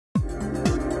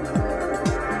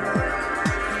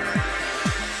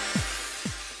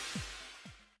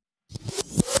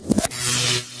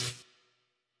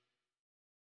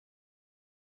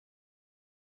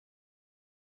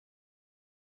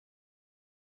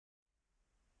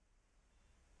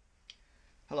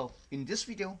Hello, in this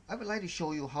video I would like to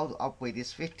show you how to upgrade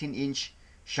this 15-inch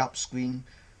sharp screen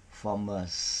from a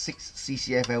 6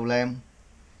 CCFL lamp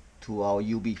to our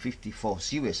UB54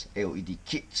 series LED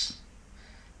kits.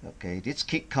 Okay, this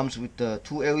kit comes with the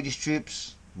 2 LED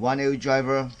strips, 1 LED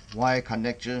driver, wire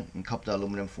connector, and coupled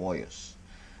aluminum foils.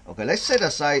 Okay, let's set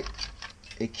aside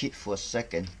a kit for a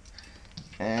second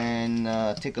and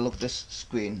take a look at this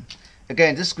screen.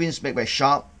 Again, this screen is made by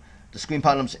Sharp. The screen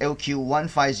part number is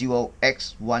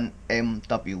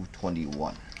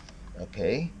LQ150X1MW21.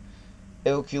 Okay,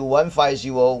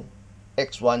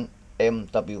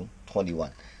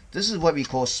 LQ150X1MW21. This is what we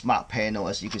call smart panel.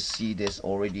 As you can see, this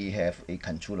already have a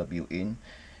controller built in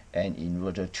and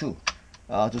inverter too.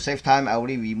 To save time, I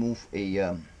already removed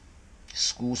a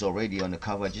screws already on the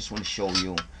cover. I just want to show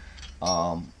you.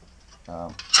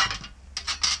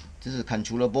 This is a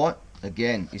controller board.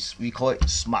 Again, we call it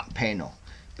smart panel.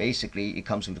 Basically, it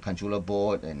comes with a controller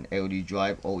board and LED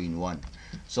drive all in one.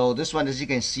 So this one, as you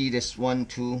can see, there's 1,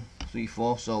 2, 3,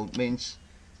 4. So it means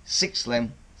 6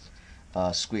 lamp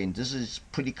screen. This is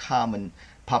pretty common,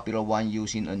 popular one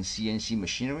using on CNC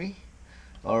machinery.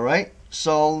 All right.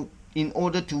 So in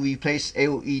order to replace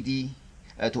LED,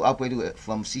 to upgrade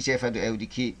from CCFL to LED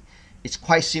kit, it's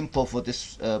quite simple for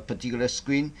this particular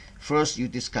screen. First, you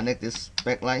disconnect this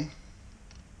backlight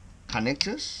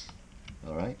connectors.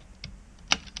 All right.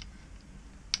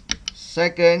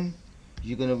 Second,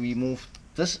 you're gonna remove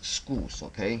this screws.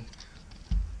 Okay.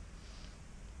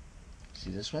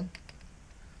 See this one?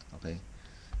 Okay.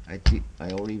 I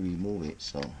already removed it,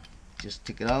 so just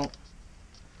take it out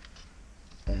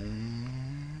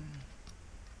and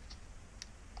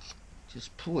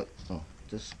just pull it. Oh,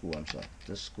 this screw. I'm sorry.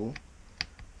 This screw.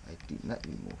 I did not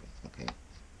remove it. Okay.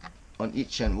 On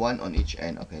each end, one on each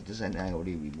end. Okay. This end I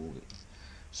already removed it.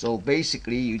 So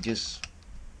basically, you just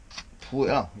pull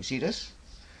it out. You see this?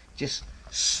 Just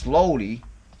slowly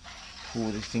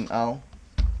pull this thing out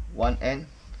one end.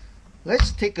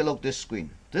 Let's take a look at this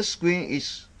screen. This screen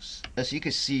is, as you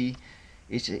can see,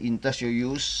 it's industrial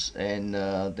use, and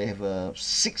they have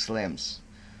 6 lamps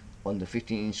on the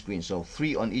 15-inch screen, so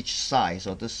 3 on each side.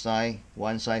 So this side,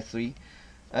 one side, 3.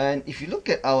 And if you look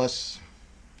at our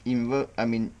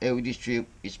LED strip,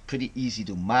 it's pretty easy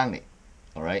to mount it.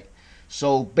 All right.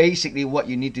 So basically, what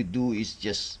you need to do is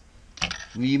just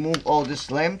remove all these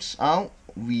lamps out.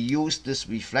 We use these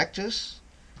reflectors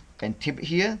and tip it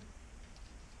here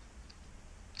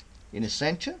in the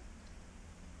center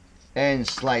and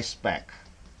slice back.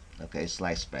 Okay,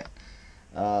 slice back.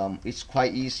 It's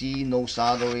quite easy, no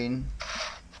soldering.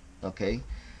 Okay.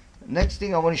 Next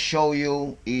thing I want to show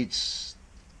you is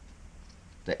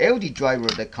the LED driver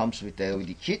that comes with the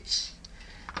LED kits.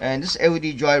 And this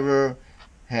LED driver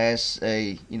has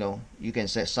a, you can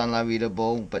set sunlight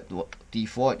readable, but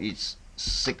default is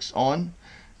 6 on.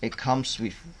 It comes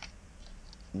with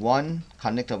one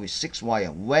connector with 6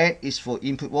 wire. Red is for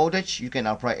input voltage. You can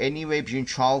apply anywhere between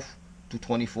 12 to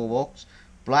 24 volts.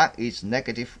 Black is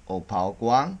negative or power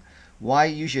ground.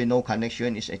 White usually no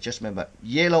connection, is adjustment, but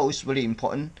yellow is really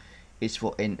important. It's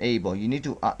for enable. You need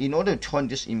to, in order to turn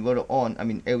this inverter on,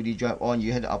 LED drive on,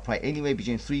 you have to apply anywhere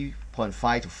between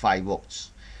 3.5 to 5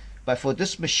 volts. But for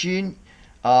this machine,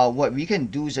 what we can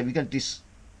do is that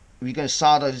we're gonna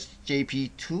solder this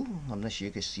JP2. I'm not sure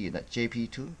you can see that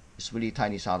JP2. It's really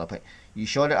tiny solder plate. You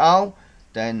short it out,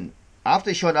 then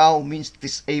after short out means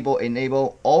disable,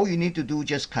 enable. All you need to do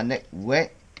just connect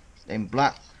red and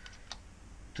black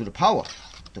to the power.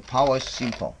 The power is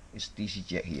simple. It's DC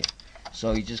jack here.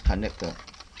 So you just connect the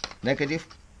negative,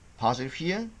 positive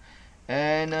here,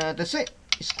 and that's it.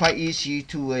 It's quite easy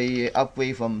to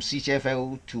upgrade from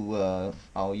CCFL to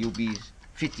our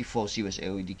UB54 series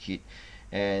LED kit,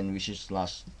 and which is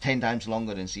last 10 times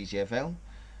longer than CCFL.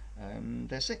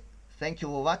 That's it. Thank you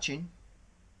for watching.